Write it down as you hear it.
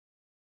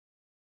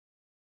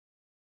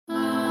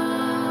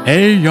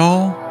Hey,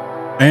 y'all,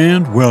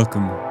 and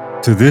welcome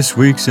to this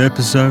week's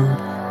episode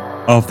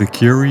of the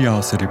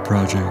Curiosity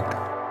Project.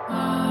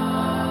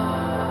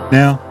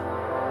 Now,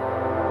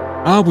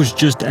 I was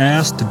just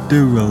asked to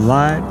do a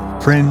light,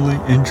 friendly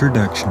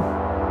introduction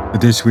to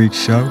this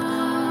week's show,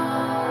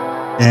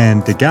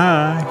 and the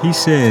guy, he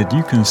said,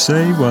 you can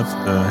say what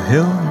the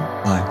hell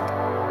you like,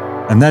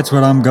 and that's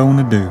what I'm going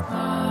to do.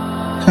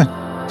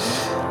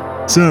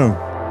 So,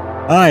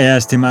 I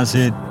asked him, I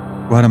said,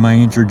 what am I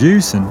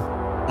introducing?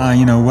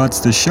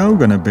 What's the show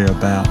gonna be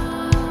about?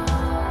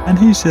 And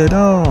he said,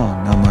 oh,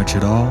 not much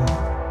at all.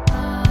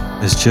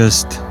 It's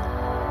just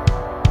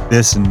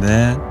this and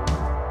that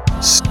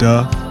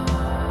stuff.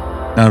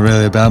 Not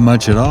really about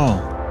much at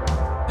all.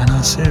 And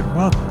I said,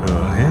 what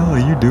the hell are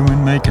you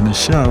doing making a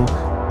show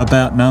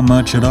about not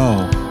much at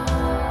all?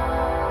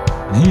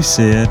 And he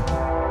said,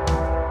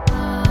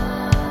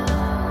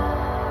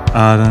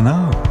 I don't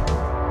know.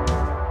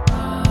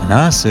 And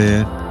I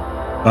said,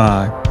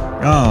 by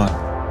God,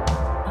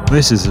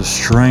 this is a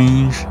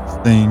strange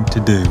thing to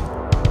do.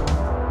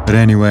 But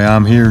anyway,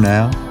 I'm here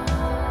now,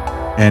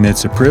 and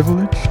it's a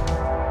privilege,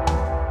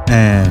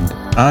 and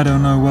I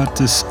don't know what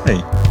to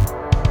say.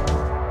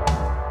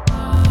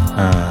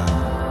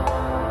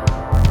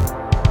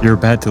 You're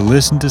about to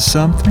listen to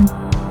something.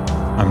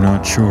 I'm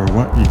not sure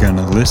what you're going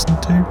to listen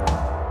to,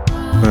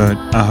 but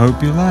I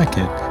hope you like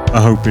it. I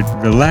hope it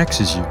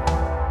relaxes you.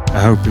 I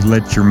hope it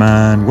lets your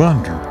mind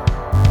wander.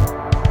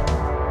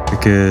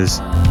 Because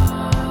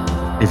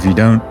if you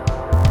don't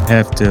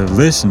have to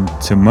listen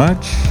to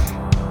much,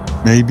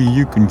 maybe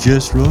you can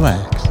just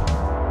relax.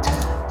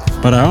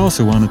 But I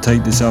also want to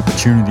take this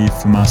opportunity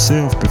for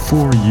myself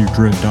before you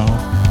drift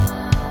off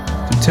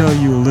to tell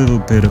you a little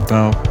bit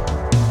about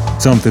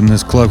something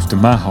that's close to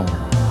my heart.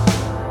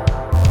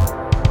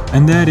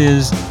 And that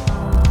is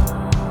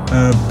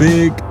a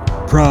big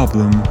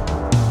problem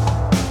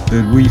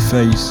that we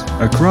face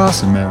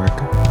across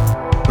America,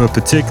 but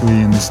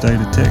particularly in the state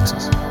of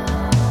Texas.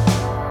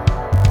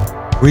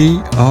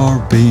 We are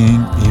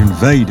being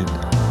invaded.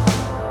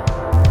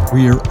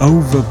 We are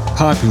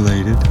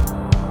overpopulated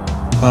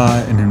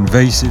by an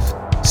invasive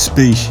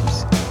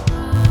species.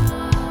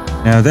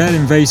 Now, that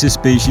invasive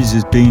species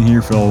has been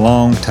here for a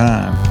long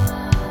time,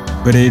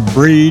 but it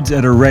breeds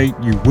at a rate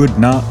you would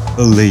not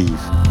believe.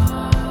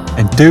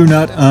 And do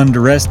not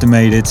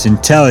underestimate its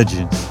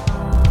intelligence,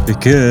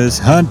 because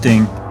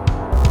hunting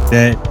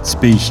that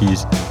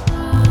species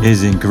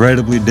is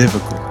incredibly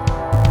difficult.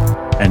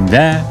 And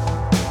that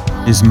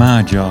is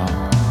my job.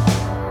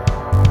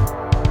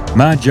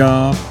 My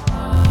job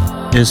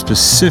is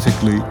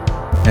specifically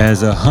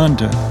as a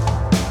hunter,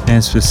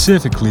 and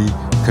specifically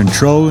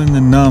controlling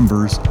the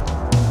numbers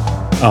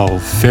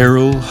of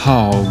feral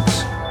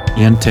hogs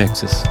in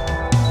Texas.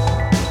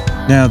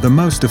 Now, the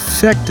most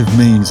effective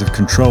means of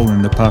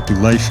controlling the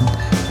population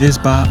is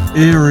by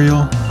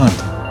aerial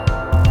hunting.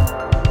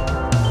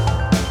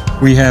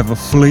 We have a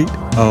fleet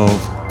of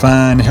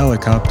fine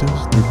helicopters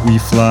that we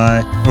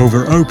fly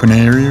over open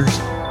areas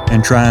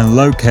and try and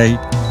locate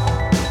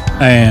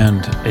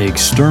and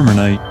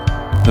exterminate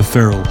the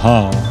feral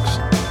hogs.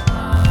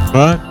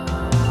 But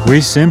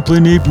we simply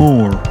need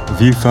more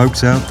of you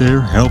folks out there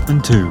helping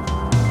too.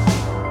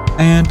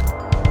 And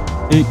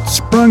it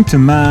sprung to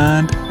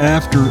mind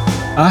after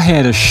I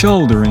had a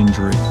shoulder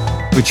injury,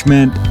 which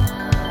meant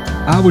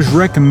I was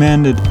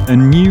recommended a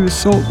new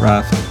assault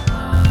rifle,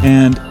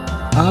 and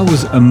I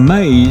was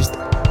amazed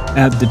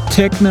at the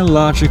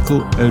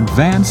technological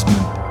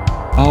advancement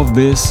of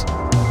this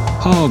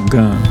hog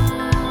gun.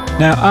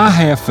 Now, I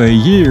have for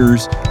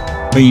years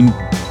been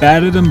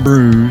battered and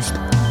bruised,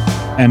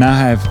 and I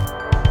have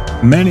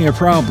many a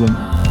problem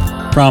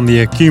from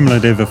the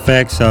accumulative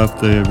effects of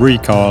the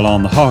recoil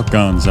on the hog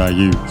guns I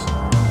use.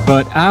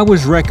 But I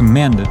was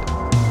recommended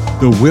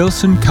the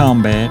Wilson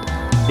Combat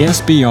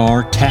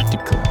SBR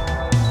Tactical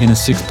in a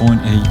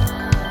 6.8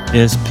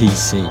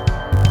 SPC.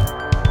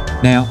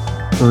 Now,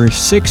 for a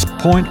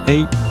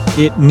 6.8,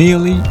 it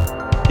nearly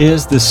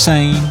is the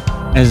same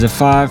as a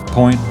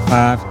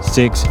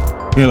 5.56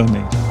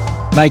 millimeter,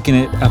 making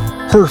it a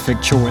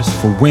perfect choice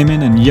for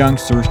women and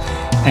youngsters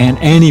and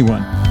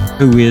anyone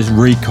who is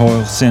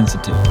recoil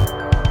sensitive.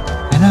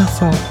 And I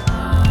thought,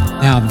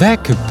 now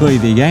that could be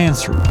the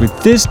answer. With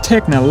this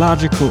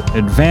technological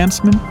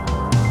advancement,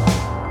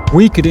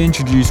 we could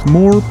introduce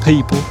more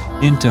people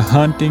into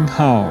hunting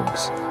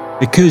hogs,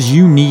 because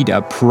you need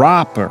a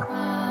proper,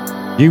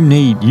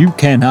 you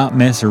cannot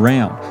mess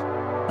around.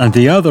 And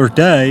the other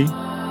day,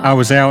 I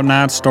was out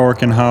night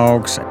stalking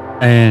hogs,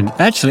 and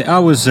actually I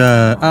was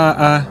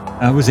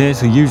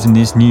actually using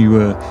this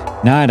new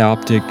night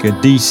optic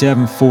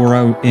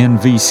D740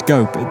 NV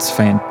scope. It's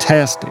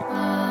fantastic.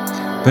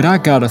 But I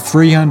got a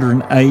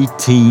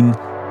 318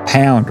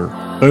 pounder.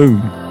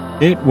 Boom.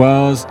 It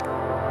was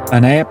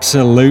an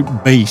absolute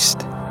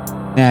beast.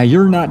 Now,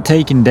 you're not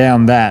taking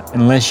down that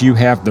unless you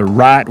have the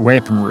right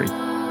weaponry.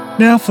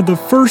 Now, for the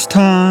first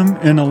time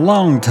in a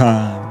long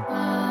time,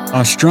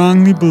 I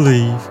strongly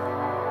believe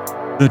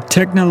the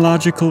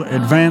technological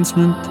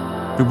advancement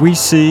that we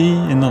see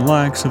in the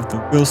likes of the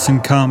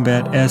Wilson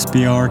Combat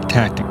SBR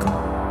Tactical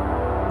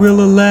will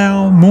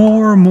allow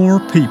more and more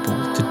people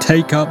to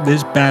take up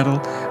this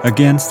battle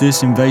against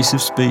this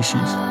invasive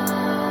species.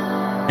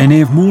 And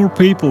if more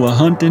people are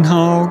hunting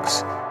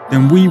hogs,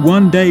 then we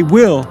one day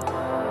will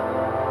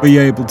be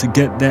able to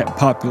get that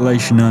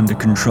population under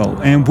control,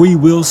 and we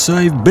will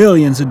save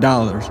billions of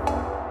dollars.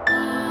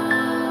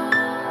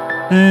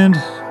 And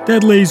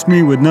that leaves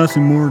me with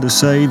nothing more to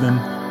say than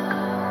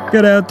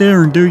get out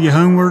there and do your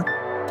homework,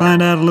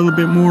 find out a little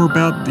bit more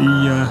about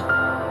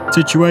the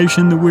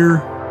situation that we're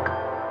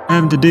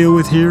having to deal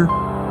with here,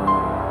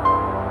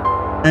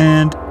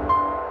 and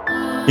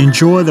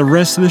enjoy the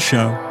rest of the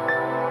show.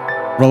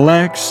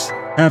 Relax,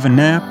 have a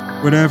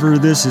nap, whatever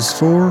this is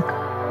for.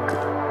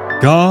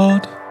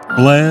 God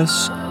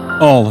bless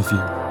all of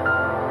you.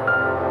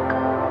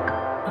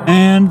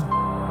 And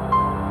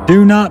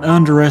do not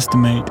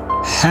underestimate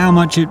how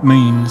much it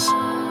means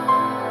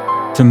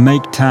to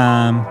make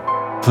time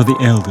for the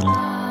elderly.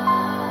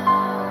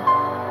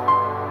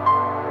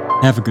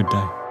 Have a good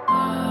day.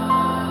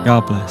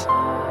 God bless.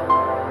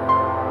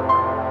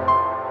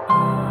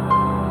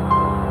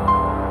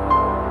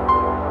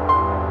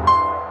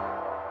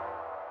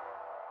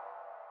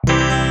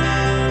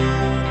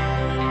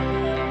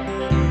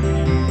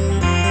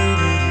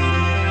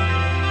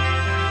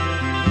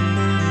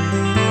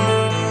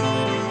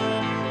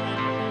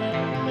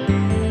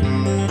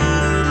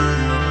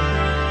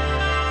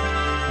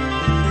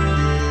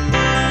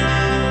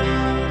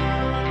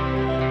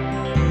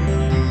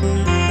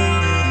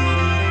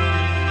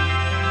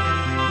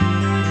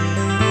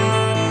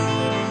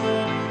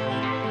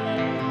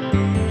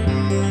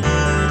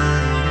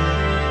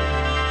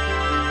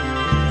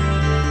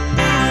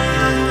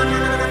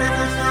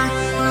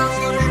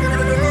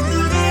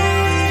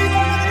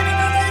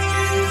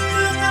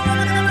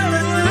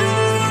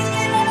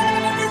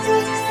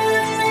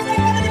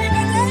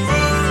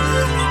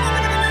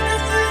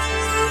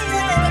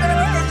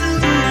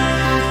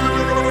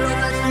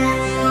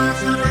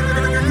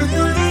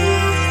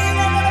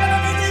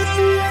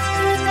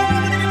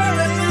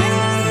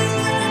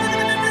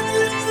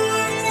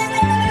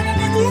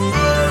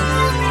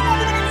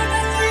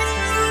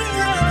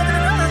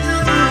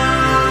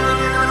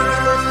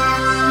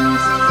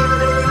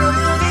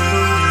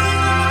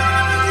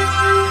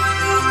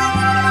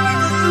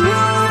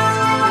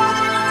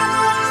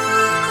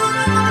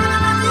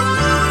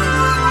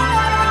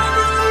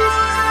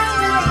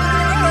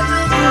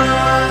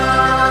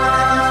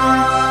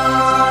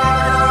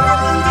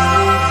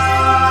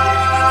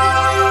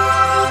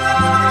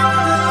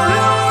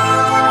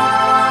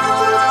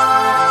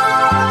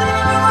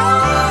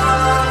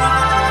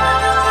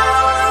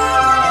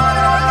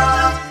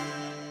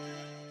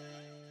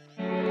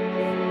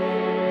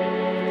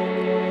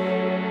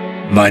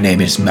 My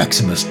name is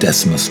Maximus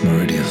Decimus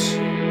Meridius,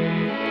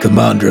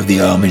 Commander of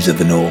the Armies of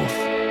the North,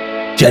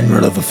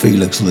 General of the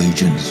Felix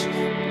Legions,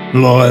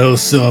 loyal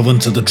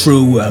servant to the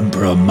true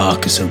Emperor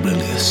Marcus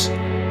Aurelius,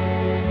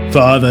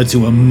 father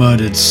to a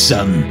murdered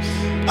son,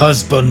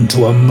 husband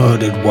to a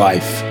murdered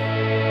wife,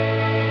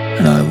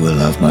 and I will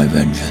have my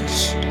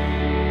vengeance,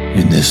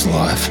 in this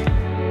life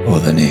or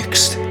the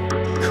next.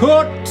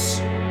 Cut!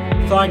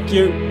 Thank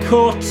you,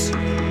 cut!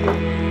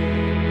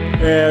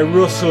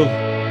 Russell,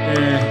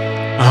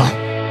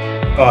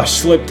 I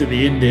slipped at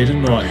the end there,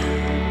 didn't I?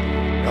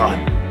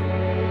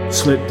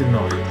 Slipped, didn't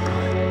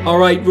I?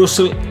 Alright,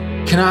 Russell,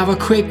 can I have a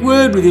quick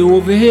word with you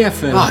over here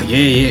first? Oh,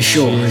 yeah,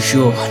 sure.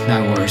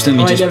 No worries. Let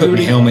me just put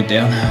my helmet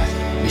down.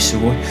 My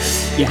sword.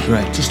 Yeah,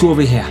 right. Just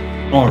over here.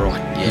 Alright,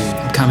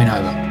 yeah, I'm coming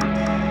over.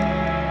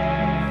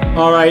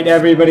 Alright,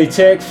 everybody,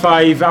 take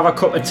 5, have a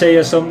cup of tea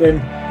or something,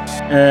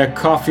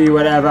 coffee,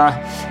 whatever.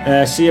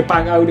 See you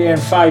back out here in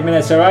 5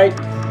 minutes, alright?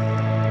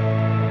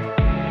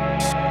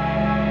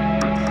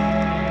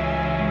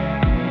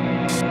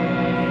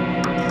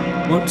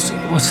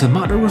 What's the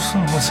matter,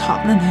 Russell? What's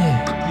happening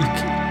here?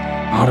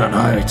 I don't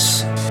know,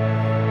 it's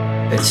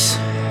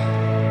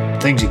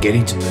things are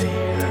getting to me,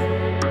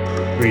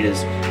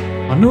 readers.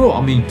 I know,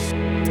 I mean,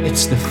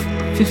 it's the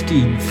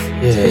 15th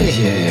day.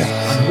 Yeah.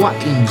 And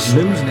Watkins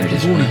losing it.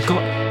 We've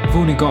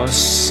only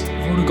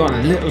got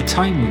a little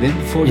time with him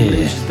before he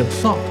loses the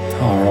plot.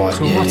 Alright,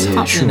 so what's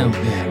happening out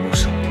there,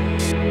 Russell?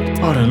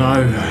 I don't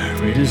know,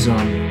 readers, I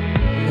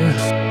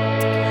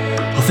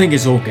think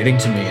it's all getting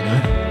to me, you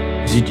know.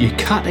 Is it your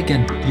cat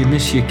again? You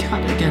miss your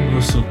cat again,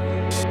 Russell?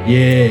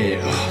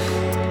 Yeah,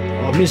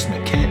 I miss my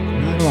cat, you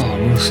know.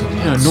 Oh, Russell,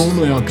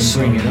 normally I can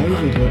bring it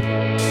over, but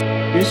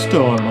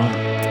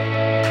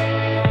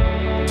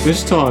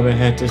this time I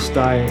had to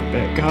stay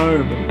back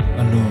home.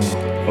 I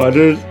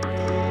know.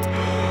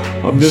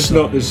 I'm just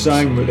not the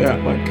same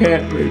without my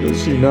cat,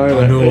 readers, you know.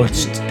 I know,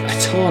 it's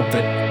hard,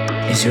 but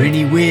is there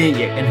any way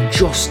you can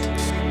just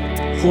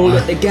hold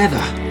it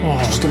together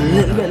just a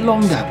little bit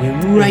longer?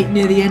 We're right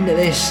near the end of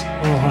this,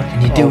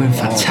 and you're doing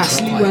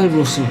fantastically well,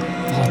 Russell.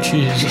 Oh,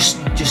 Jesus.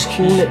 Just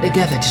hold it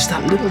together, just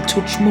that little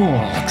touch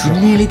more. You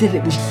nearly did it.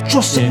 It was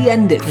just at the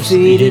end it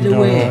faded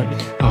away.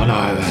 Oh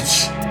no,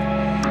 that's...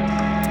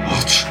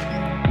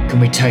 Can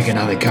we take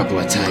another couple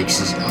of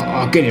takes?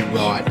 I'll get it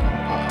right.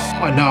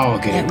 I know I'll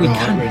get it we right,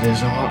 can.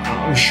 Ridders.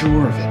 I'm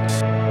sure of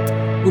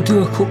it. We'll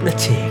do a couple of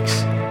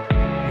takes.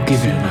 We'll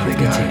give it another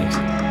go.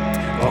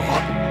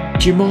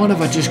 Do you mind if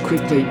I just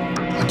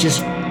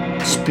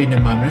spin a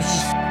moment?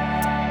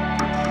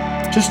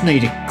 Just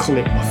need to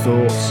collect my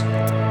thoughts.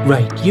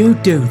 Right, you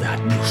do that,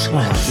 Russell.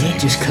 Yeah.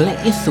 Just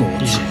collect your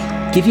thoughts.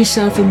 Give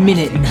yourself a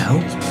minute now,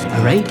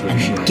 alright? And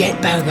then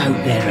get back out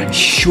there and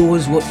show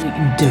us what you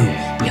can do.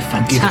 You're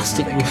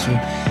fantastic, Russell.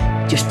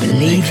 Just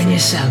believe in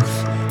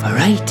yourself,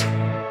 alright?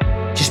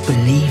 Just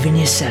believe in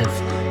yourself.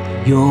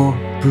 You're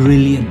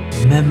brilliant.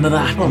 Remember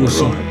that,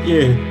 Russell. Right.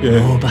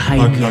 Yeah. All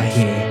behind you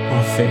here.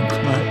 Oh, thanks,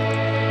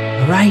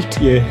 mate. Alright?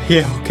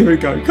 Yeah, I'll give it a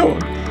go. Come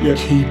on. Yeah.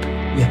 Keep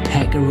your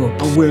pecker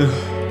up. I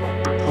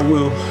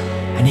will.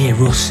 And here,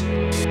 Russ,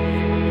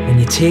 when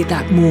you take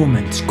that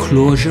moment,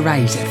 close your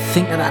eyes and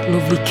think of that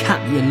lovely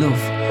cat you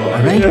love.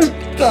 Alright?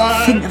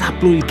 Yeah. Think of that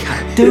blue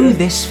cat. Do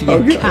this for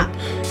your cat.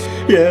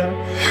 Yeah.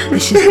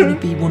 This is going to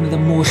be one of the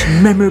most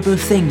memorable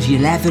things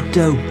you'll ever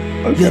do.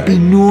 You'll be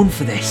known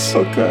for this.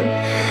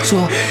 Okay.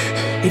 So,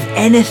 if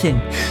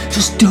anything,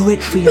 just do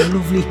it for your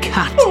lovely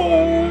cat.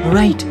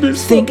 Alright?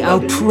 Think how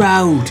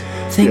proud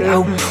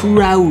your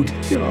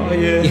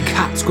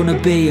cat's gonna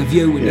be of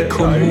you when you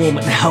come home,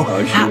 and how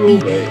happy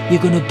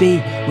you're gonna be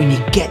when you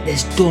get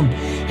this done.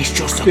 It's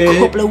just a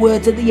couple of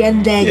words at the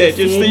end there. Yeah,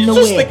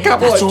 just a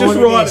couple. That's all just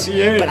it right is. at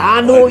the end. But I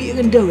know you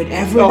can do it.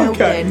 Everyone out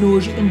there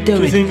knows you can do it.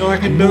 Do you think I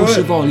can and do most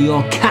it? of all,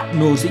 your cat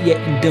knows that you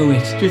can do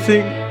it. Do you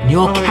think? And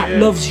your cat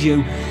loves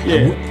you.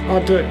 Yeah, I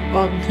do.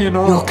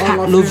 Your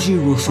cat loves you,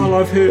 Russell. I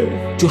love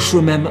her. Just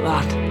remember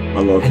that. I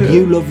love her. And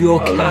you love your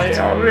cat.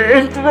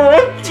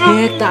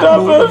 Take that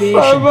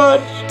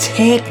motivation.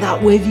 Take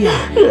that with you.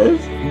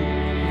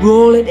 Yes.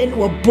 Roll it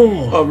into a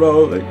ball. I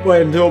roll it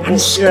into a ball. And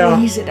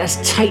squeeze it as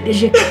tight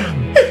as you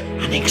can.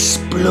 And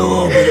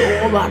explode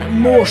with all that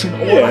emotion,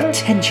 all that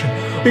tension,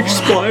 all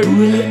that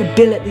brilliant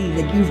ability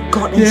that you've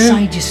got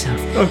inside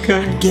yourself.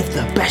 Okay. And give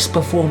the best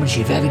performance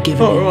you've ever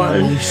given in your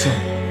life,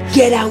 son.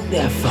 Get out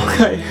there, fella.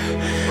 Okay.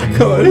 And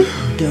Come on.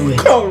 do it.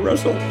 Come on,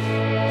 Russell.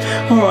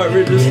 Alright,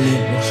 Ridders.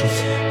 Brilliant, Russell.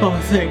 Oh,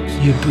 thanks.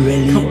 You're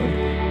brilliant. Come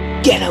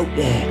on. Get out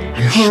there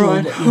and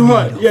show that you're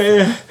Alright,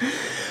 yeah.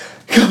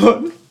 Come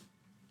on.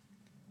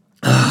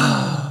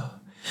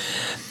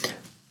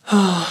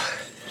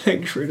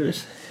 Thanks,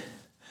 Ridders.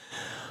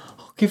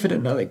 I'll give it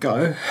another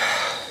go.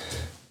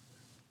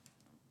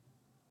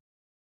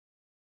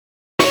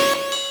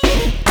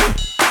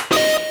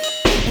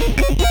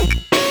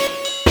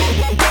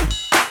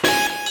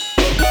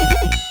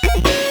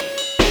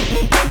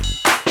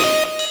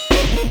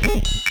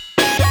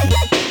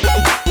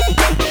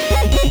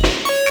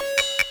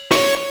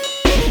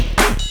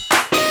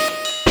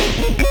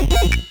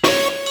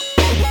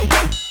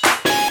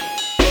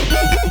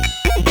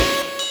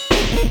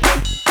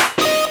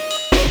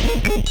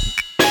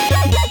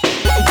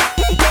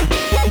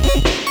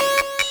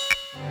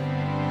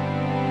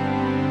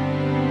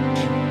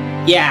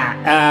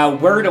 Yeah,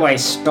 where do I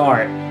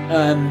start?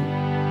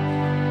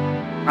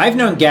 I've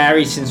known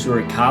Gary since we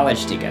were in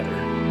college together.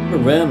 We're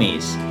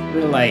roomies.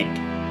 We're like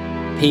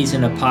peas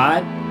in a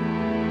pod.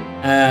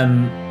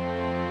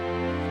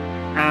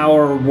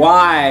 Our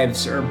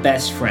wives are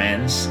best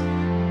friends,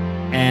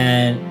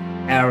 and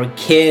our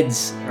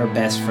kids are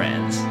best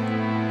friends.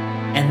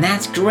 And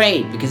that's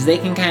great because they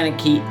can kind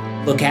of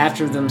look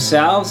after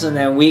themselves, and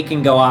then we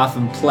can go off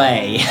and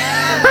play.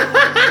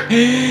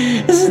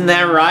 Isn't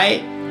that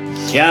right?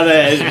 Yeah,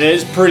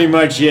 that's pretty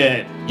much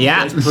it.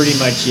 Yeah, That's pretty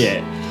much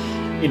it.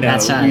 You know,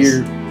 That's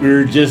us.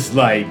 we're just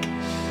like,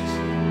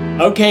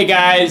 okay,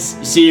 guys,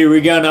 see,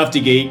 we're going off to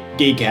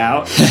geek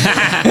out.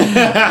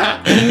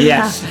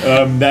 Yeah.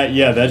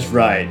 That's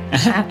right.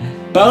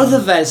 Both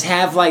of us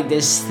have like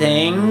this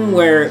thing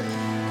where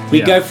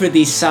we go through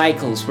these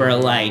cycles where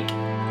like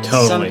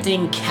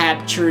something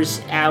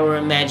captures our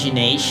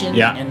imagination,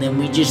 and then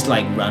we just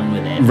like run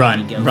with it.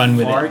 Run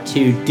with it. Far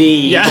too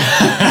deep. Yeah.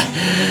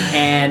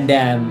 And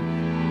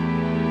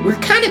we're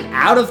kind of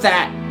out of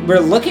that.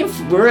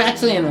 We're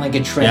actually in like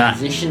a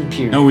transition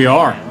period. No, we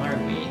are. now,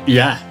 aren't we?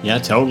 Yeah,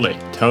 totally.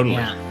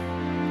 Yeah.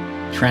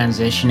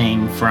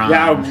 Transitioning from.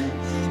 Yeah,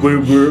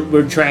 we're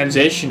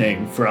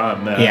transitioning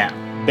from.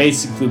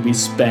 Basically, we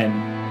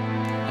spent.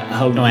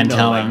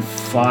 Like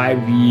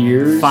 5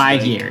 years.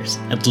 5 years,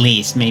 at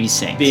least, maybe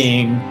 6.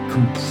 Being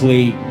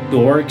complete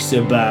dorks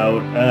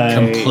about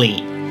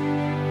Complete.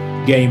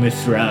 Game of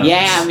Thrones.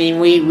 Yeah, I mean,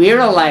 we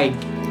were like,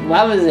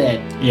 what was it?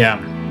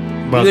 Yeah.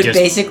 Well, We would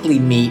basically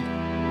meet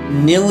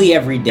nearly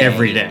every day.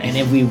 Every day. And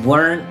if we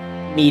weren't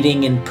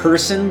meeting in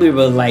person, we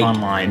were like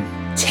online.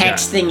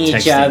 texting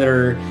each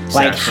other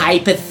like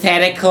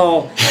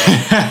hypothetical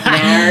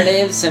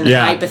narratives and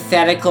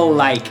hypothetical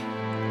like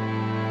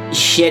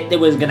shit that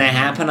was gonna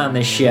happen on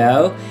the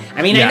show.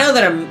 I mean, I know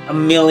that a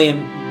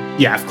million.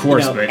 Yeah, of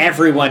course, but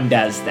everyone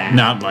does that.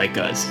 Not like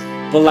us.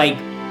 But like,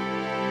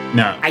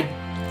 no, I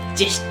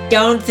just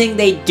don't think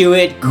they do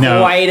it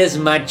quite as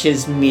much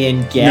as me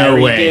and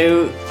Gary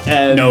do.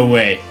 No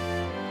way.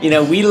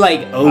 we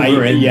like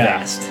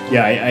over-invest.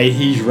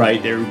 He's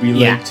right there. We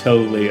Yeah. like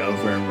totally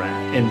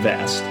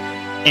over-invest.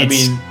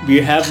 It's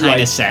we have kinda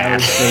like sad. our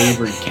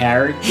favorite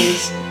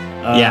characters.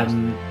 Yeah.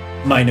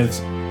 Mine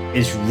is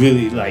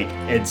really like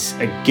it's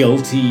a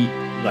guilty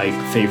like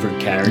favorite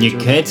character. You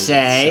could It's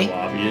say. so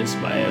obvious,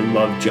 but I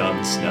love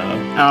Jon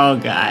Snow. Oh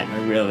God. I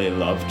really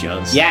love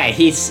Jon Snow. Yeah,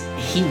 he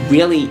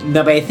really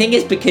no, but I think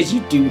it's because he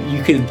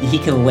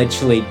can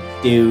literally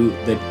do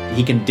the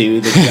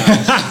Jon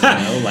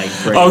Snow like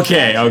British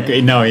Okay. accent.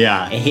 Okay. No.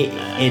 Yeah.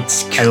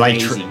 It's crazy I like.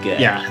 good.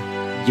 Yeah.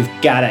 You've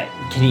got to.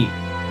 Can you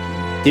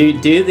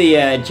do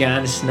the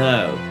Jon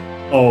Snow?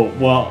 Oh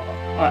well.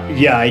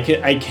 Yeah. I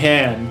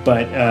can.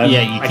 But Yeah,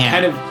 you I can.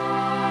 kind of.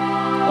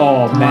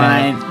 Oh Come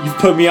man, on. you've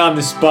put me on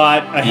the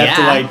spot. I have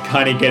to Yeah. like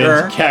kind of get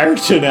Sure. into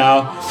character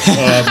now.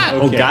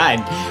 Oh okay.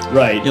 God,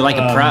 Right. you're like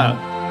a pro.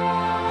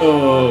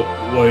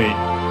 Wait.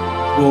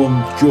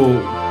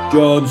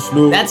 Jon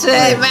Snow. That's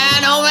it,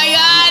 man. Oh my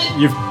God.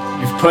 You've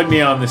put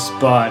me on the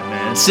spot,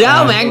 man. So,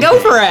 man, go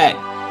for it.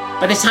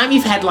 By the time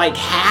you've had like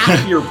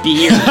half your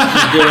beer,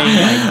 you're doing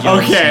like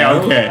Jon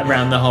Snow Okay.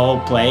 around the whole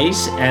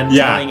place and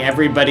Yeah. telling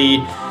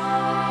everybody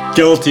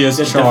Guilty as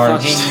the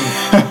charged.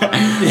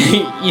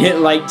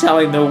 like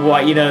telling the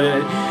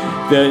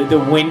the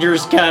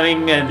winter's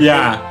coming and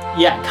Yeah.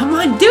 Come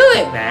on, do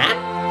it, man.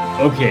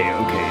 Okay.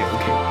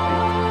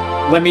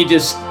 Let me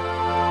just.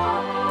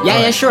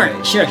 Yeah, sure.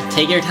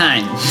 Take your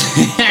time.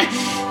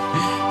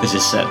 This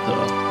is so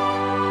cool.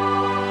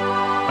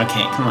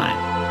 Okay, come on.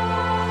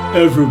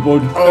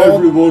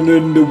 Everyone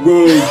in the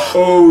world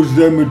owes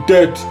them a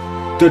debt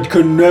that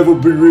can never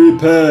be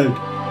repaid.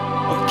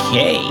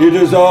 Okay. It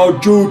is our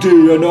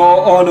duty and our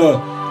honor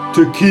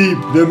to keep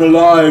them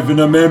alive in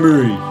a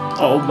memory.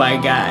 Oh my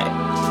God.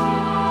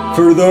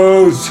 For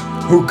those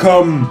who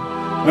come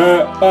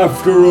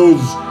after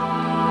us,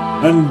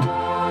 and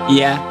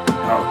Yeah.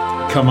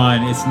 Come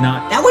on, it's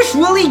not. That was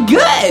really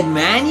good,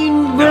 man. You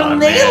were Oh, man.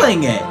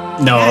 nailing it.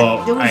 No,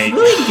 That was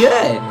really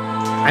good.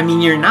 I mean,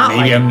 you're not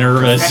Maybe like I'm a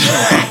nervous.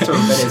 professional actor,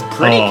 but it's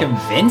pretty Oh.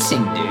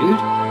 convincing, dude.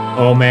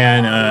 Oh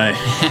man.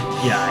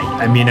 Yeah.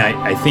 I mean,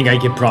 I think I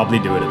could probably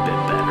do it a bit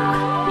better.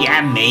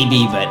 Yeah,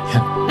 maybe, but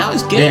that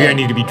was good. Maybe I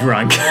need to be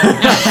drunk.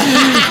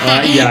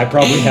 Yeah, I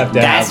probably have to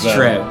That's have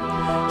true.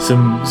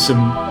 some.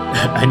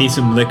 I need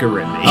some liquor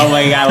in me. Oh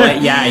my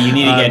God! Yeah, you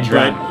need to get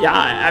drunk. But,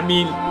 yeah, I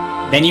mean,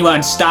 Then you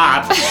won't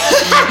stop.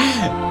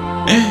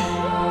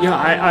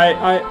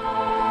 yeah,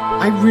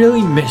 I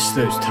really miss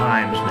those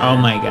times, man. Oh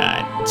my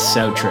God! It's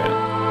so true.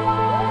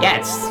 Yeah,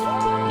 it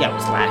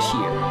was last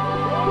year.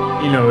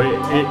 You know,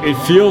 it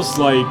feels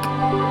like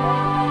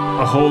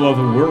a whole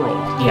other world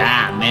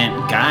Yeah, man.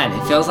 God,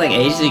 it feels like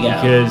ages ago.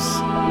 because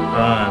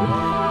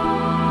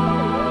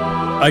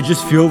I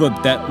just feel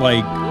that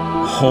like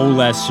whole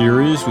last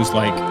series was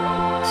like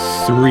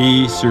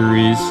 3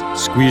 series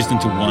squeezed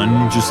into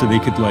one just so they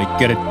could like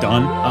get it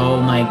done, Oh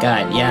my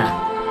God! Yeah.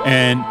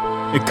 and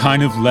it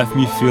kind of left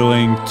me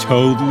feeling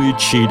totally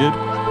cheated,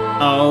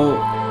 Oh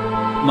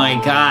my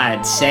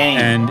God! Same.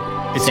 and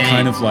it's Same.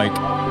 kind of like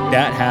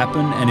that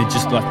happened and it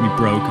just left me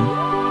broken.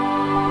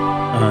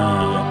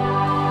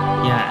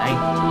 Yeah,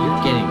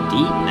 you're getting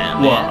deep now,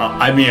 man. Well,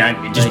 I mean,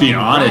 just Like, being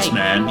you're honest, right.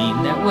 man. I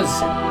mean, that was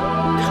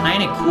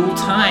kind of cool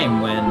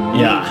time when we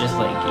Yeah. were just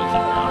like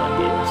geeking out on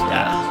game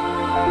stuff,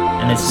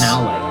 and it's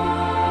now like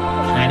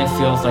kind of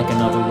feels like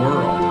another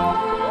world.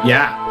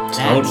 Yeah,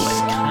 totally.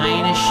 That's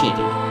kind of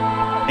shitty.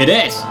 It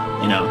is.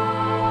 You know,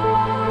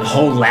 The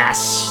whole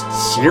last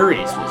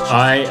series was just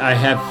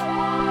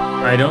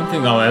I don't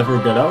think I'll ever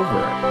get over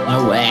it.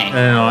 no way. You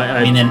know,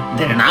 I mean, then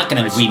they're not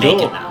gonna I remake still-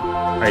 it now.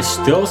 I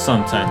still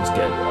sometimes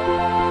get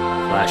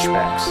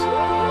flashbacks.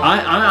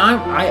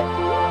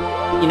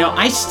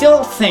 I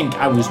still think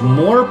I was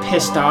more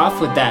pissed off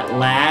with that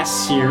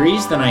last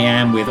series than I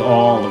am with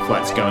all of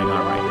what's going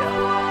on right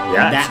now.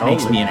 Yeah, that totally.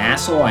 makes me an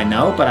asshole, I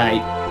know, but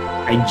I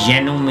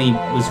genuinely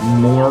was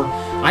more.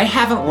 I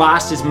haven't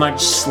lost as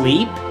much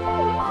sleep,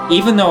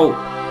 even though,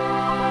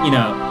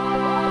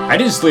 I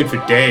didn't sleep for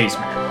days,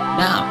 man.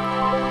 no.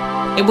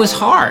 It was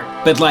hard,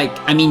 but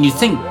you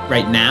think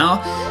right now,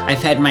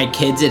 I've had my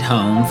kids at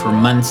home for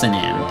months on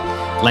end.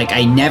 Like,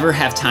 I never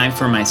have time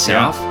for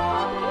myself,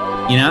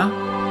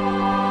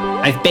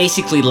 I've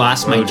basically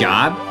lost my Oh, dear.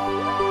 job,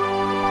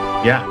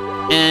 Yeah,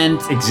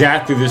 and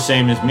exactly the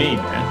same as me,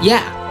 man.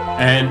 yeah,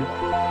 And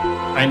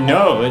I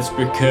know it's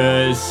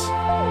because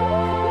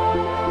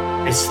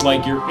it's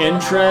like your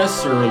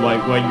interests or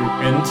like what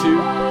you're into.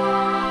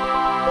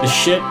 The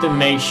shit that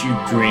makes you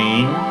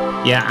dream.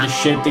 yeah, The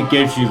shit that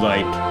gives you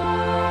like,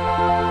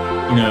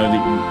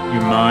 that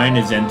your mind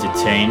is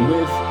entertained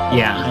with.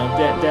 yeah.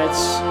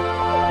 That's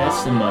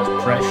the most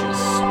precious.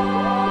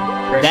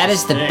 That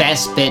is the thing,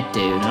 best bit,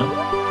 dude. you know?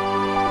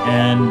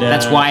 And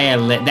That's why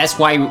That's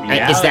why.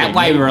 Is that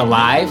why we're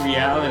alive?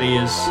 Reality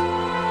is.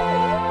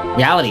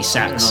 Reality I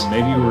sucks. don't know.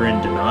 Maybe we're in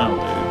denial,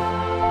 dude.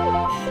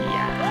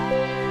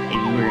 Yeah,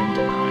 maybe we're in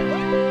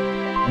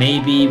denial.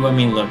 Maybe when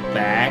we look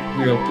back,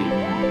 we'll be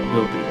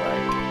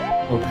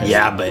like, we're pissed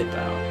Yeah, off but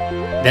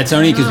about. That's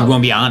only because we No.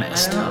 won't be I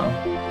honest. don't know.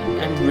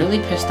 I I'm really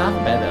pissed off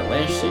about that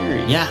last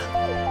series. Yeah.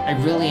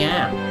 I really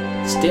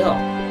am. Still.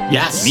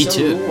 Yeah, It's me so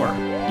too. War.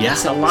 Yeah.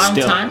 It's a long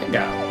still. time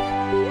ago.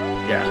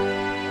 Yeah.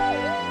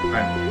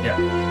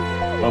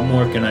 Yeah. What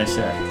more can I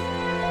say?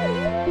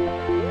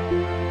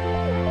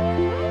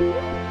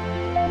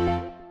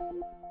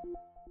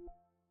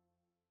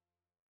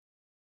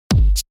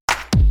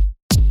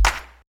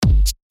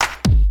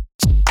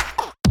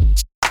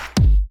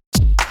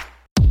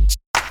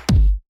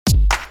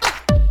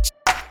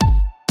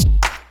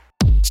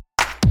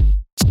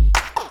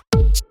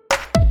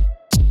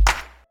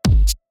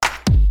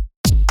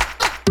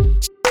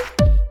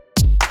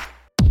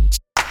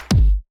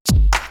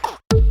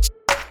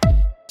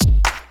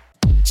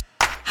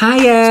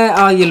 Hiya,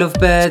 all you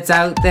lovebirds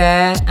out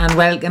there, and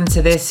welcome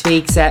to this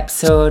week's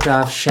episode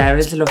of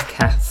Cheryl's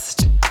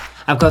Lovecast.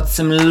 I've got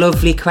some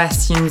lovely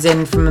questions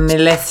in from my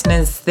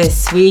listeners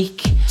this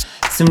week.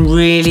 Some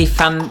really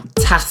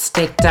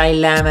fantastic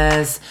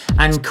dilemmas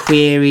and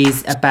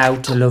queries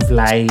about love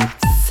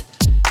lives.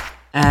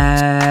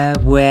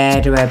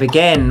 Where do I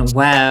begin?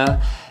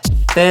 Well,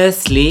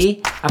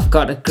 firstly, I've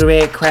got a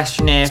great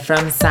question here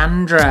from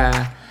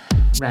Sandra.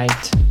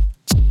 Right.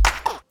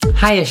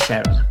 Hiya,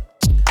 Cheryl.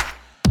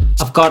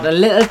 I've got a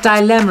little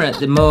dilemma at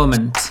the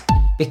moment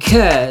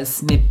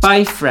because my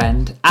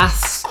boyfriend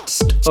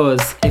asked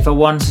us if I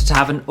wanted to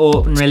have an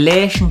open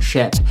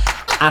relationship.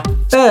 At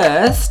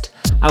first,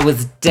 I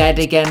was dead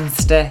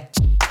against it.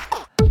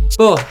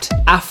 But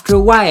after a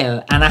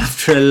while and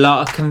after a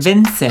lot of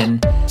convincing,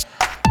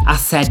 I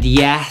said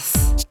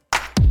yes.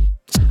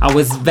 I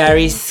was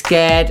very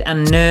scared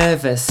and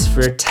nervous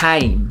for a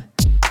time,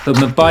 but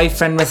my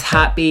boyfriend was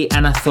happy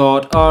and I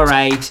thought,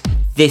 alright,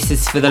 this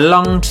is for the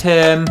long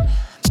term.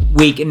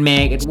 We can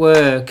make it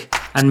work,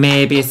 and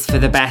maybe it's for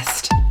the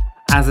best,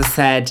 as I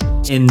said,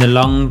 in the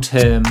long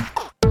term.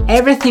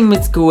 Everything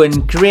was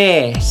going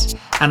great,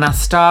 and I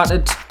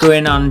started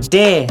going on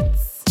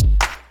dates.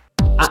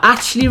 I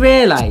actually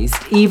realised,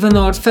 even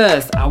though at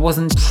first I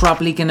wasn't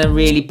probably going to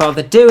really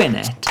bother doing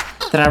it,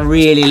 that I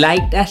really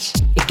liked it.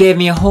 It gave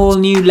me a whole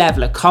new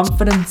level of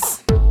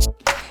confidence.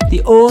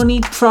 The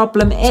only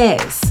problem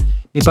is,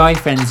 my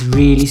boyfriend's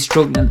really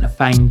struggling to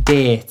find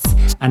dates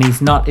and he's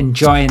not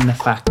enjoying the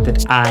fact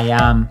that I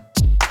am.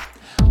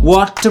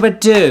 What do I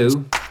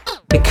do?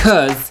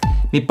 Because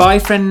my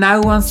boyfriend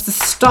now wants to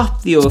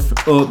stop the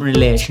open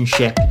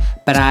relationship,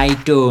 but I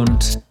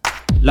don't.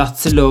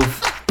 Lots of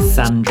love,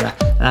 Sandra.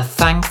 And I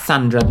thank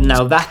Sandra.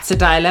 Now that's a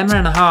dilemma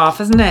and a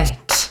half, isn't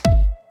it?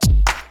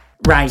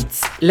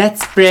 Right,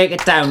 let's break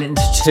it down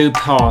into two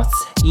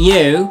parts.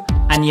 You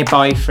and your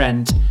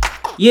boyfriend.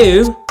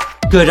 You,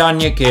 good on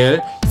you,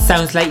 girl.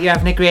 Sounds like you're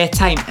having a great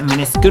time, and when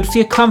it's good for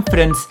your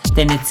confidence,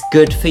 then it's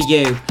good for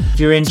you. If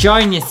you're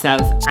enjoying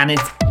yourself and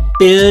it's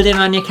building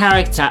on your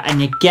character and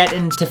you're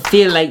getting to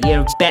feel like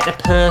you're a better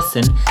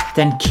person,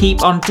 then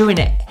keep on doing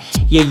it.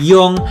 You're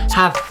young,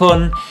 have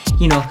fun,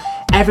 you know,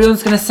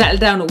 everyone's going to settle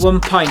down at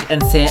one point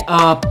and say,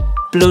 oh,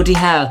 bloody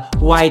hell,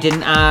 why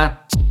didn't I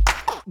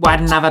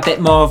have a bit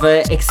more of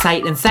an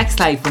exciting sex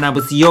life when I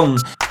was young?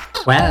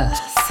 Well,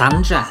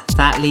 Sandra,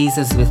 that leaves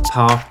us with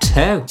part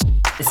two.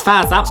 As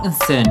far as I'm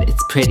concerned,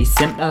 it's pretty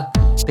simple,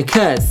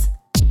 because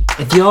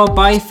if your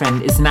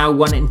boyfriend is now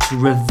wanting to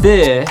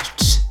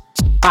revert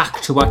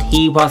back to what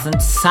he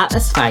wasn't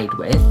satisfied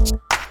with,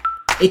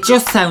 it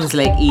just sounds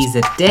like he's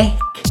a dick.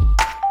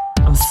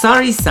 I'm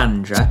sorry,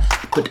 Sandra,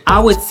 but I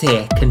would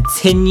say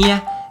continue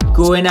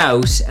going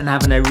out and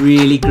having a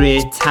really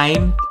great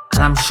time,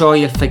 and I'm sure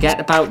you'll forget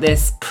about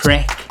this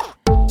prick.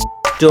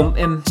 Dump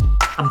him.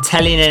 I'm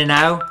telling you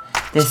now,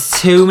 there's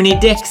too many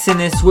dicks in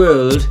this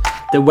world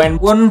that when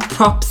one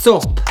props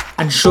up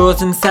and shows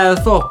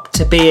himself up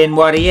to being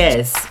what he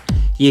is,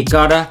 you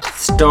gotta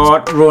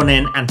start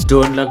running and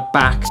don't look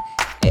back.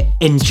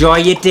 Enjoy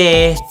your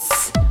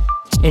dates,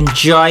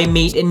 enjoy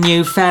meeting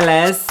new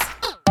fellas,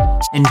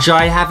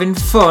 enjoy having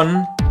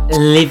fun,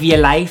 live your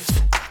life,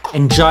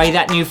 enjoy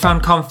that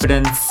newfound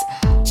confidence.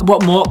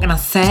 What more can I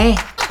say?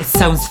 It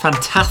sounds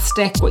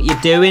fantastic what you're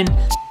doing.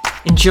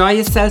 Enjoy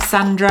yourself,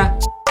 Sandra.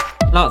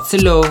 Lots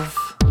of love.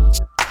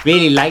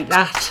 Really like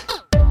that.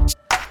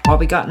 What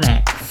we got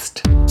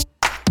next?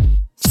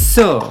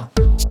 So,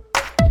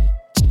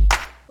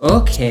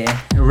 okay,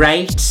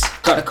 right,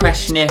 got a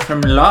question here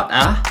from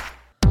Lotta.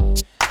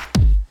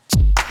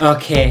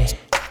 Okay,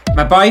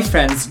 my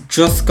boyfriend's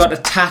just got a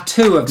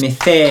tattoo of my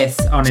face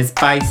on his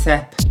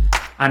bicep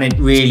and it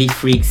really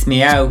freaks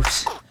me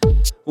out.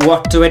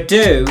 What do I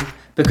do?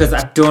 Because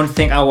I don't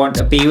think I want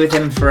to be with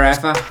him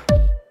forever.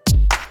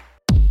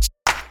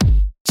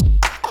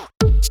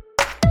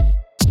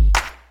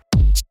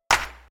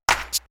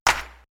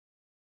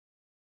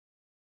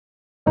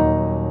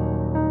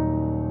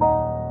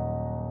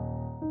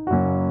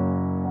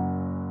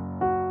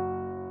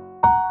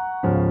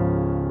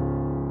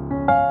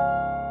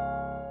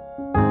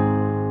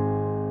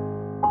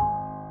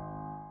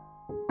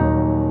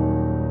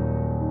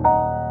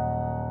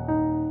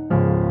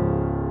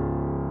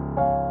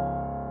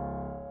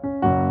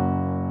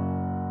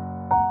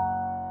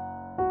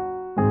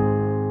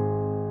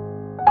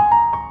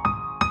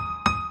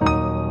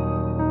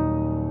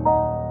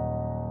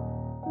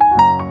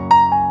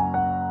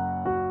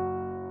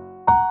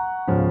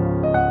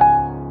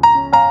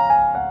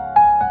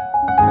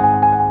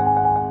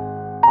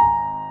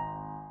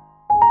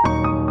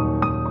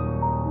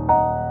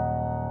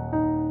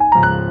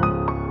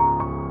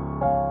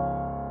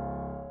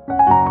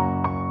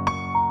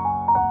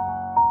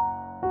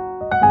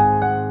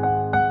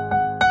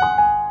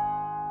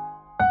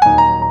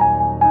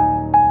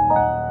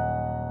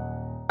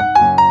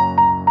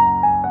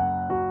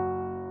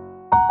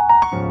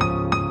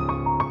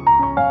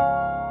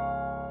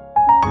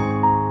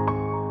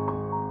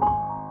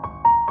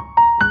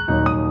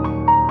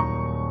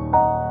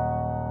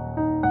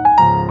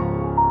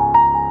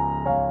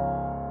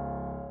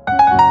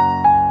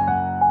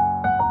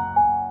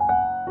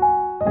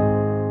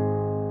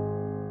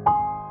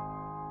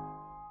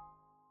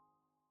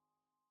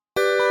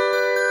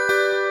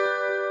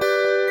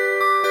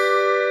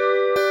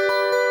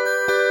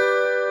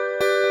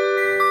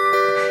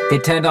 They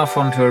turned off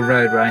onto a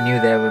road where I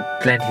knew there were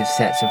plenty of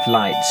sets of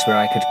lights where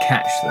I could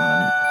catch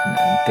them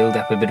and build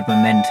up a bit of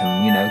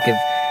momentum,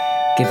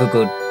 give a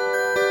good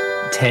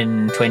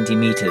 10, 20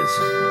 meters,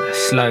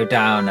 slow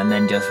down, and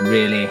then just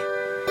really,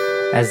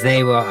 as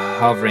they were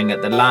hovering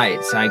at the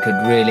lights, I could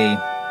really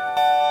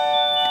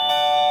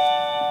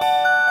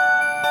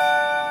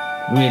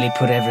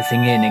put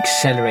everything in,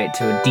 accelerate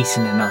to a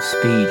decent enough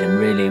speed and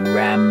really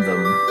ram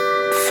them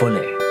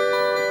fully.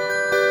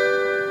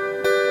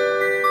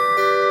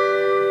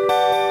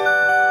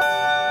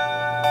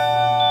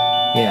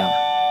 Yeah.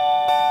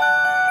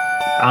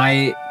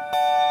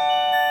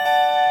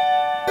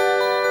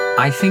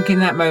 I think in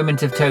that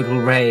moment of total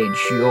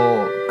rage,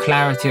 your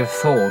clarity of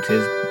thought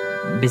is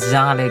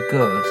bizarrely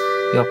good.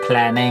 Your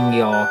planning,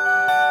 your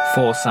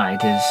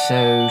foresight is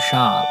so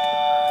sharp.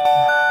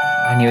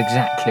 I knew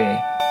exactly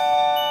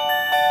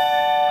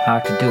how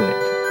to do it.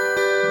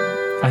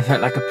 I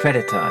felt like a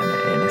predator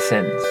in a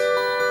sense.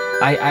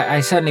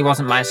 I certainly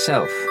wasn't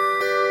myself.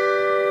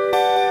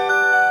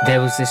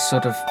 There was this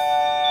sort of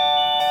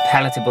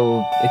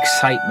palatable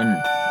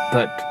excitement,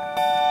 but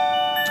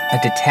a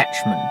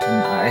detachment,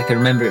 and I can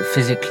remember it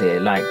physically,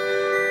 like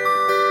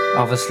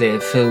obviously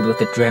filled with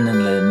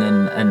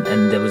adrenaline,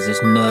 and there was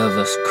this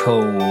nervous,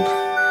 cold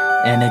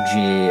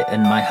energy,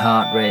 and my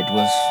heart rate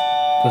was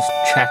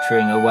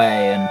chattering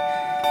away, and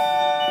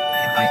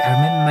I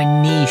remember my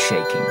knee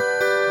shaking,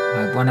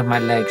 one of my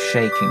legs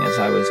shaking as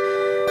I was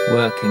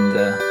working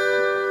the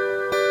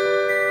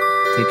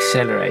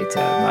accelerator.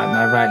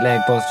 My right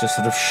leg was just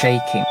sort of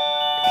shaking,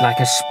 like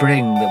a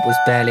spring that was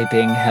barely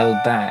being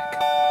held back.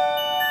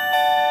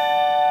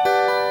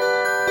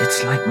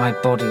 It's like my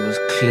body was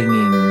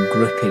clinging,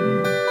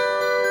 gripping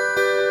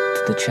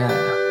to the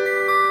chair.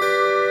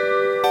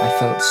 I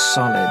felt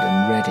solid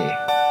and ready.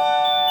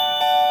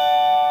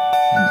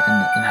 And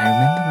I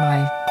remember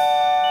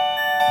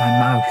my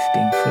mouth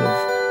being full of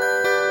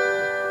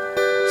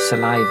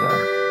saliva.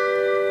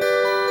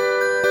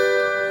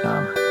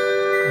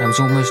 I was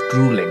almost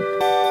drooling.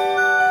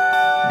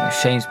 It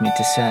shames me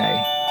to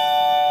say.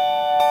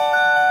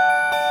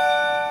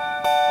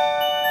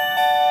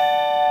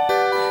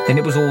 Then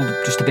it was all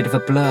just a bit of a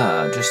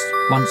blur. Just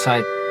once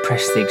I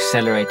pressed the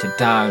accelerator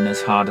down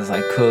as hard as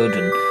I could,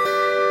 and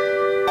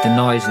the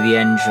noise of the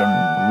engine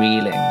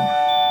reeling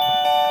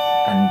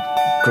and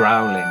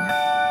growling.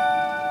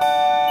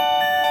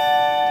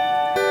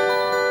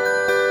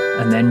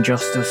 And then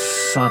just a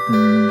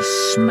sudden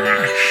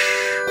smash,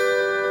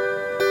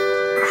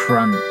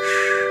 crunch.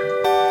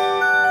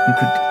 You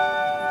could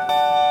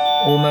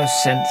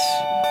almost sense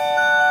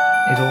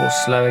it all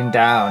slowing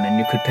down, and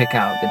you could pick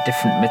out the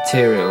different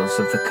materials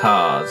of the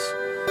cars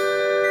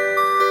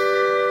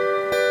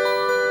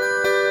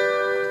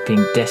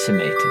being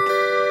decimated.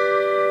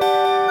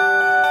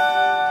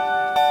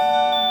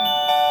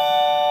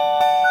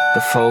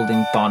 The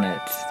folding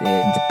bonnet,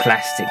 the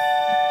plastic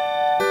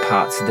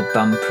parts of the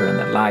bumper and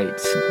the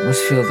lights. You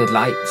almost feel the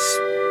lights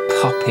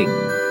popping.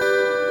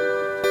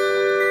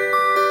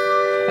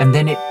 And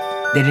then it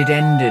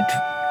ended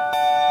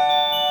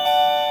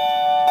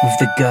with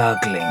the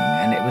gurgling,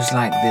 and it was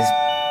like this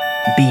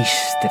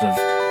beast that have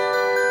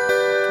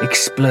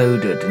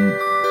exploded in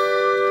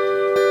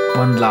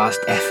one last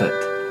effort,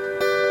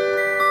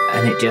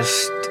 and it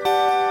just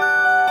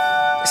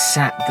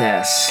sat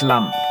there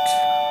slumped,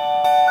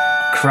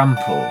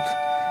 crumpled,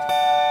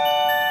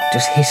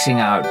 just hissing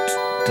out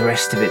the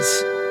rest of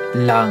its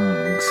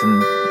lungs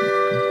and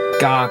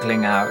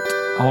gargling out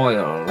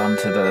oil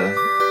onto the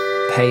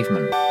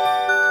pavement.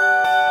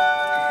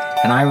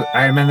 And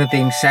I remember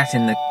being sat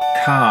in the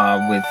car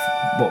with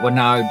what were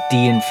now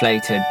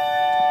de-inflated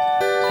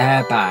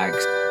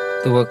airbags.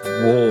 They were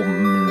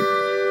warm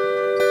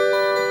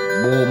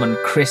and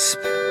crisp,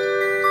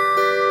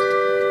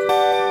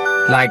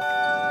 like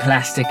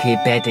plasticky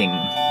bedding.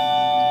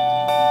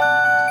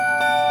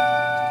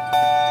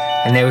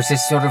 And there was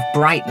this sort of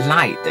bright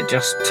light that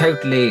just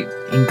totally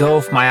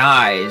engulfed my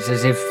eyes,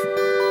 as if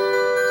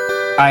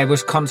I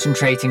was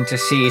concentrating to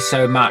see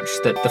so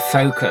much that the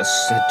focus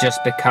had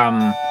just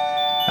become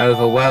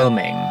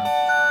overwhelming.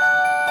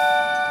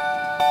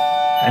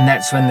 And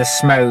that's when the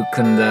smoke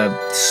and the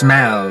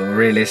smell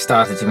really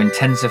started to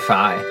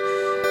intensify.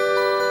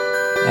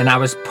 And I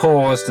was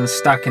paused and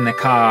stuck in the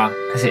car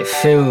as it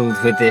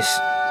filled with this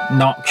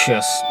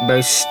noxious,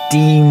 most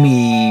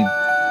steamy,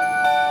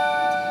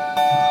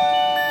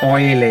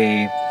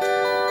 oily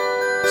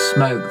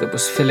smoke that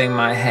was filling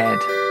my head.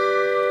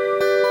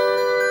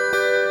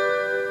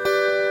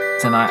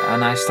 And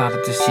I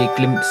started to see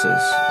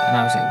glimpses, and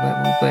I was like,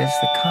 where's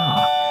the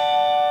car?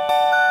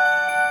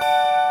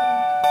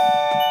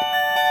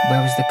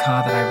 Where was the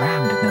car that I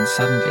rammed? And then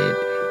suddenly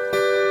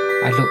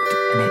I looked,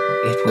 and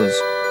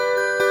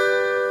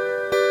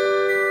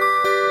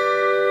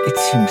it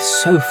seemed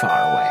so far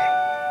away.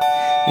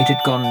 It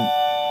had gone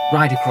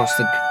right across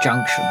the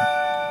junction,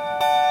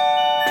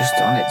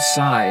 just on its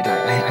side.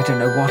 I don't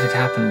know what had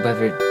happened,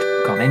 whether it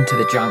had gone into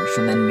the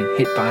junction, then been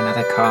hit by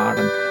another car,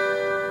 and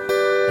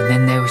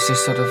then there was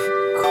this sort of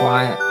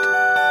quiet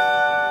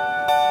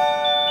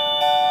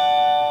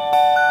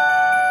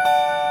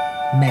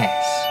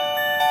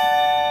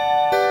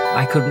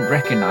couldn't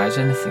recognise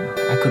anything.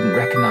 I couldn't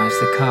recognise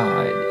the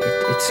car.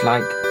 It's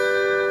like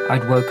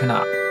I'd woken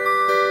up.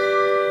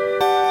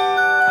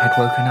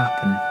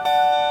 And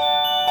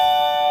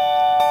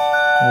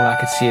all I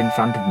could see in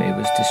front of me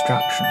was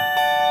destruction.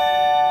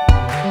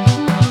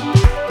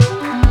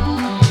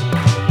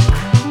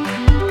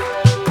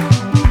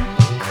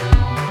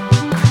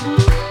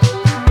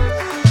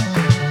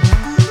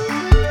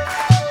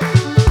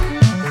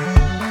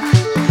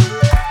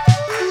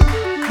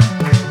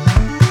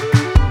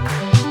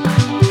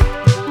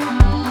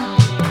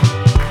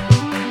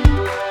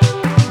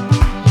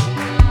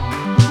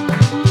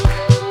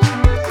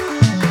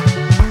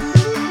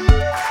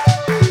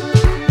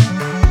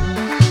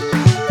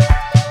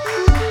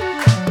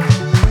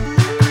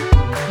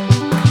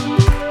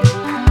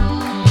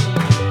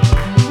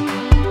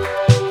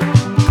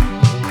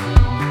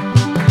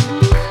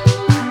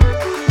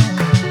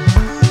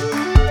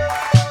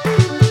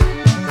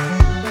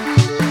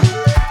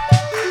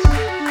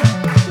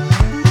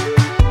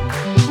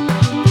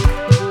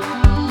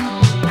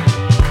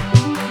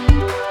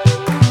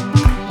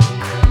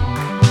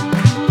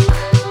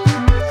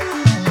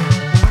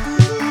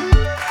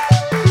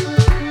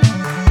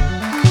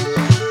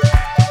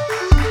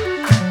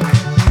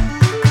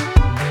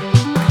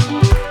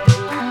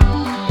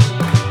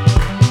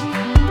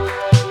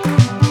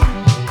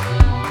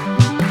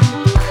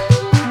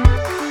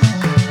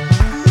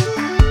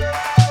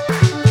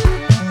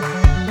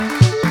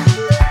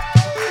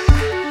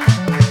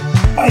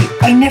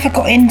 I never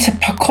got into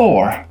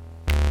parkour,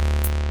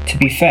 to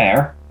be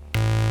fair,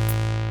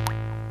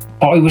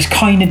 but I was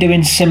kind of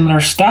doing similar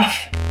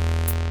stuff.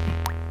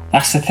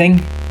 That's the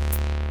thing.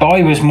 But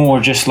I was more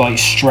just like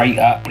straight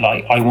up,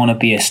 like, I want to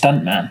be a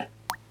stuntman.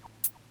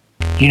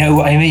 You know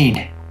what I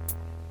mean?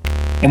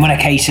 And when a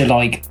case of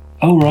like,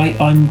 oh right,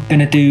 I'm going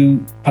to do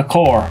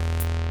parkour,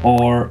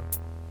 or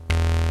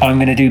I'm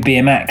going to do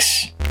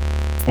BMX,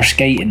 or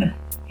skating,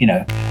 you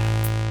know,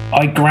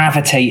 I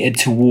gravitated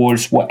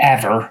towards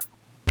whatever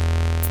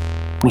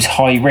was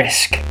high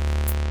risk.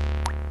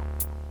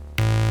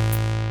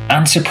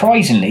 And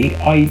surprisingly,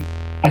 I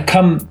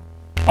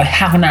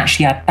haven't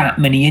actually had that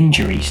many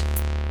injuries,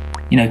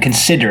 you know,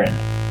 considering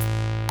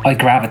I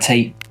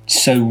gravitate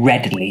so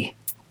readily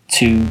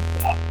to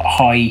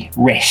high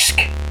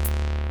risk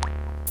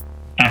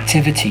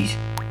activities.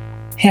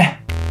 Yeah.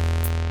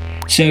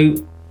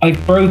 So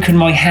I've broken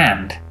my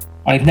hand.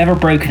 I've never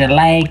broken a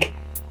leg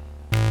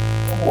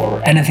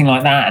or anything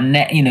like that, and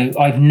you know,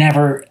 I've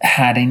never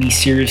had any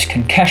serious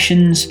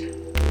concussions,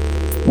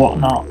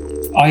 whatnot.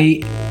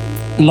 I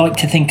like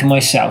to think to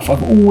myself,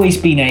 I've always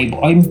been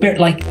able. I'm a bit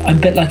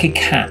like a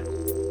cat,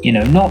 you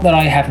know. Not that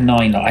I have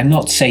 9 lives. I'm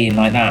not saying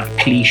like that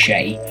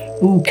cliche.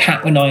 Ooh,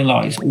 cat with 9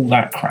 lives, all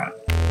that crap.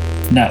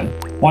 No,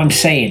 what I'm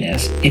saying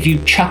is, if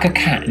you chuck a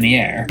cat in the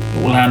air,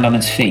 it will land on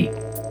its feet.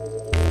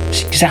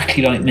 It's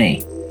exactly like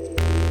me,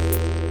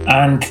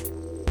 and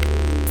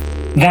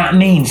that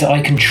means that I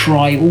can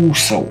try all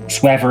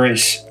sorts, whether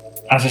it's,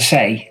 as I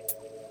say,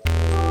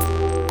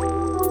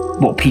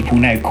 what people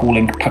now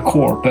calling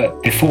parkour,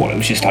 but before it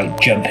was just like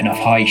jumping off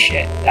high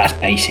shit. That's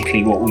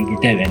basically what we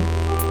were doing.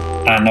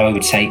 And I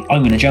would say,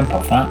 I'm going to jump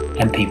off that,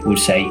 and people would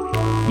say,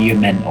 you're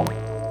mental.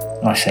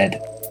 And I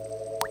said,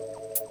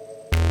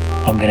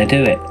 I'm going to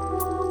do it.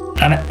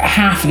 And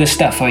half of the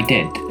stuff I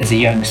did as a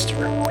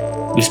youngster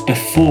was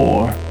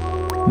before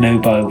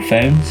mobile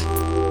phones.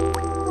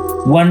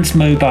 Once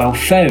mobile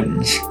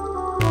phones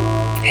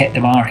hit the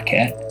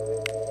market,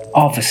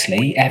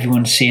 obviously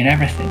everyone's seeing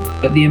everything.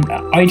 But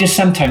I just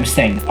sometimes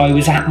think I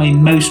was at my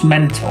most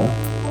mental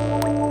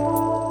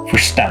for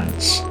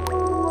stunts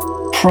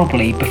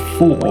probably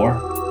before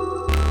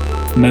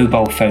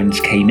mobile phones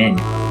came in.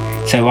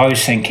 So I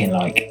was thinking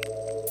like,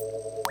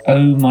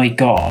 oh my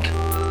God,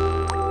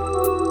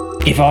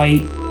 if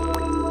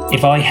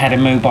I had a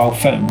mobile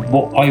phone,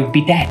 I would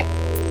be dead.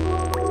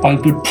 I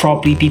would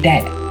probably be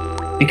dead,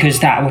 because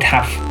that would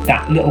have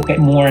that little bit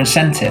more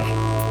incentive.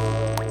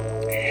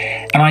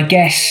 And I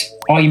guess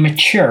I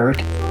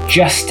matured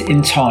just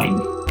in time.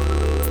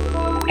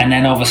 And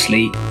then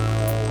obviously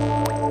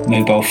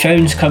mobile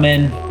phones come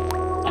in,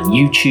 and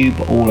YouTube,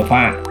 all of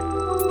that,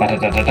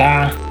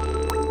 da-da-da-da-da.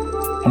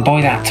 And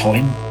by that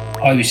time,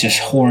 I was just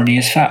horny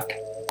as fuck.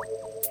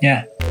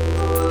 Yeah.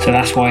 So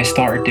that's why I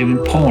started doing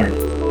porn,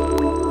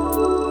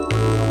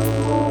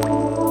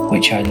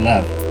 which I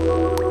love.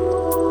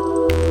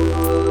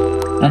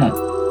 I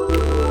know.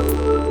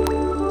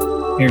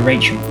 Here,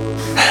 Rachel.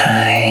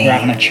 Hi. We're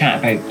having a chat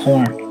about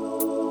porn. Do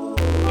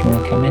you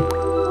want to come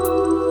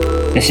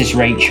in? This is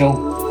Rachel.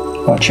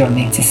 What do you want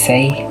me to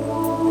say?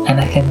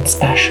 Anything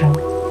special?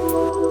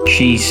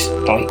 She's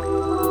like,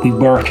 we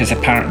work as a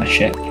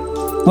partnership.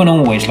 We're not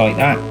always like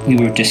that. We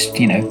were just,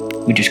 you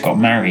know, we just got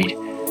married.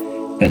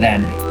 But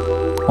then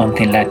one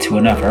thing led to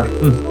another.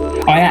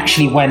 I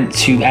actually went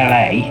to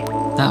LA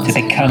to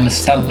become a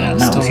stuntman.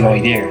 That was the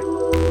idea.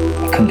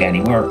 I couldn't get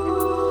any work.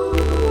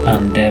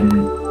 And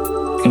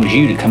it was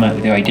you to come up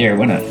with the idea,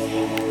 wasn't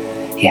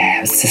it? Yeah,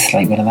 it was just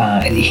like one of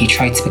that. He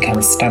tried to become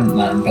a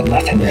stuntman, but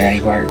nothing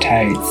really worked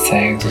out,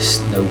 so...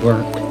 Just no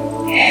work.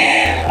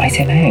 I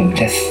don't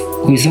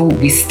know,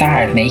 we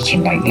started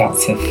making like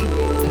lots of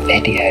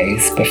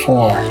videos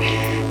before,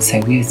 so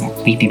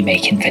we've been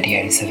making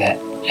videos of it,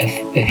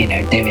 of you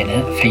know, doing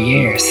it for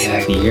years.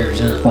 Yeah, for years,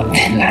 huh? One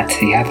thing led to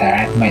the other.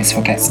 I might as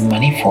well get some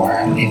money for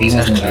it if he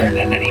wasn't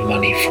earning any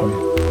money from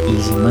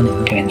Easy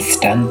money. doing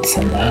stunts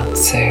and that.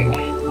 So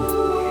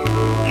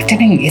I don't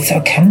know, it sort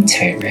of come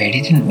to it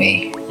really, didn't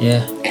we?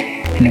 Yeah.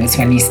 And it was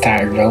when you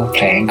started role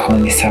playing,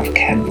 calling yourself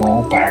Ken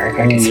Wahlberg,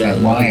 I just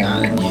went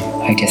wild.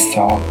 I just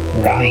thought,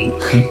 right,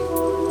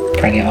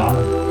 bring it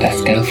on,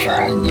 let's go for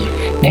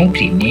it.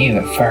 Nobody knew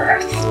at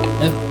first.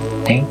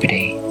 Nope.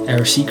 Nobody.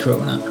 Our secret,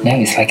 wasn't it? No,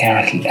 it's like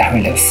our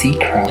little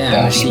secret. Yeah, but,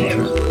 our you secret.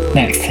 know,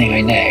 next thing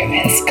I know,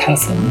 his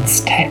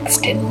cousin's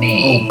texting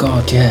me Oh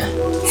God, yeah.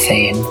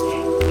 saying,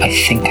 I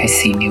think I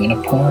seen you in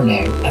a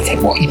porno. I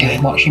said, what are you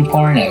doing watching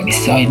porno? And he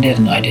said, I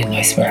didn't,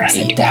 I swear. I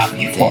said, He wow,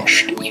 definitely you've did.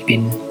 watched,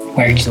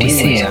 where did you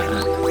see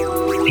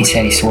it? He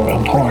said he saw it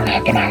on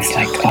Pornhub, and I was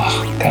like,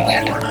 oh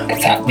God,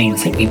 because that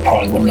means that we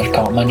probably wouldn't have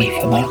got money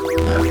for that.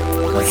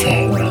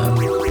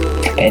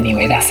 So, but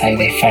anyway, that's how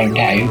they found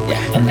out.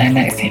 Yeah. And then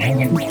next thing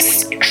I went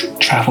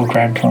travelled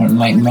around Portland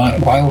like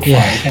wildfire,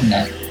 Yeah. didn't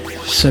it?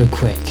 So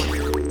quick.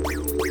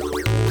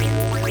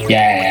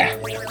 Yeah.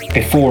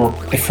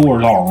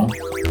 Before long,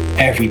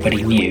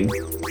 everybody knew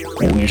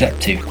what we was up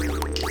to.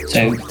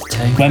 So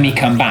when we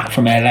come back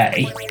from LA,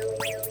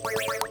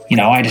 you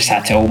know, I just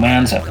had to hold my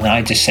hands up and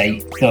I just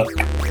say, look,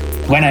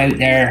 went out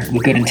there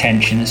with good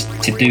intentions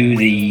to do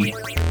the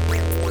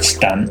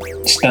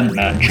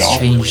stuntman job.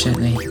 Changed,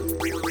 didn't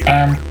they?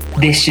 And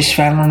this just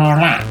fell on our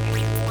lap.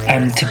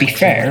 And to be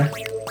fair,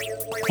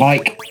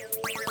 like,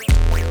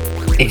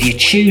 if you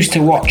choose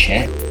to watch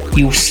it,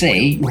 you'll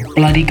see we're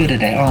bloody good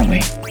at it, aren't we?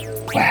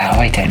 Well,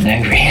 I don't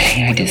know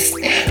really.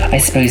 I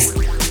suppose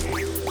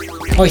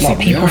a lot of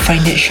people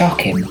find it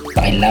shocking, but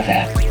I love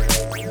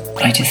it.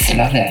 I just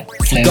love it.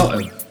 So, You got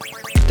to.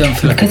 Don't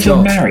feel like a because we're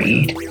job.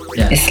 married,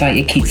 Yeah. it's like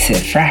it keeps it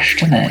fresh,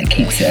 doesn't it? It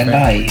keeps it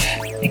alive.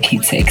 It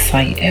keeps it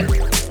exciting.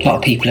 A lot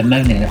of people are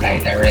moaning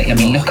about that, right? I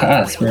mean, look at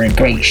us. We're in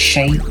great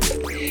shape.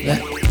 Yeah.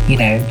 You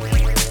know,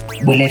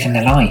 we're living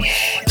the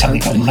life. And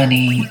we've got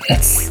money.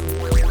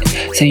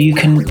 So you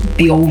can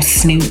be all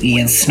snooty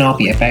and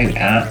snobby about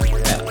that.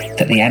 Yeah.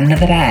 But at the end of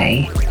the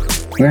day,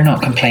 we're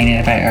not complaining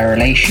about our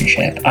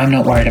relationship. I'm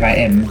not worried about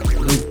him.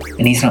 Nope.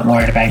 And he's not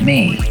worried about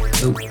me.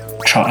 Nope.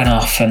 Trotting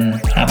off and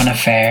having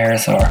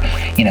affairs, or,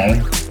 you know,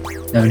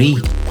 No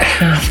need.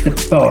 half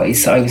the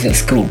boys I was at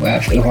school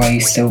with, who I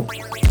used to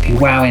be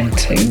wow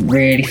into,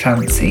 really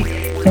fancy,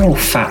 they're all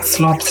fat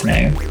slobs now.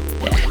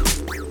 Yeah.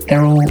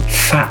 They're all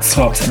fat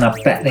slobs, and I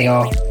bet they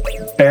are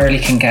barely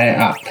can get it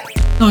up.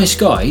 Nice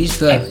guys,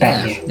 but I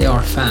bet yeah, you. they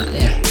are fat,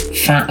 yeah.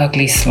 Fat,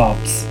 ugly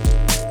slobs.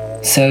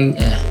 So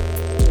Yeah.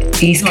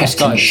 he's Nice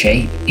kept in guys.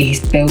 shape. He's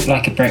built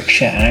like a brick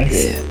shit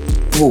house.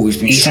 I've always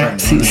been He's strong,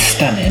 absolutely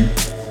stunning,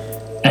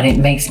 and it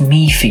makes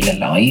me feel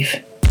alive,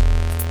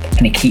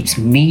 and it keeps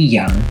me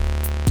young.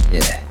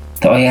 Yeah.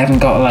 That I haven't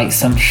got like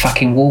some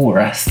fucking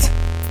walrus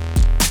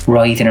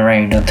riding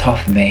around on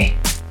top of me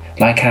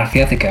like half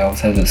the other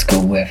girls I was at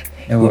school with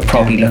were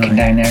probably looking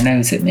down their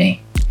nose at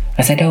me.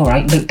 I said, all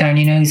right, look down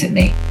your nose at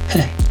me.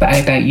 But how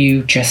about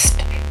you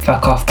just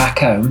fuck off back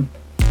home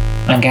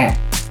and get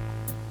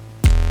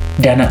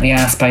done up the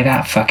ass by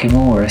that fucking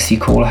walrus you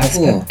call a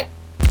husband?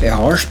 Bit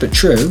harsh, but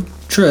true.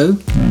 True.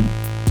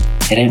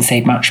 They don't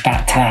say much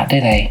back to that, do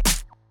they?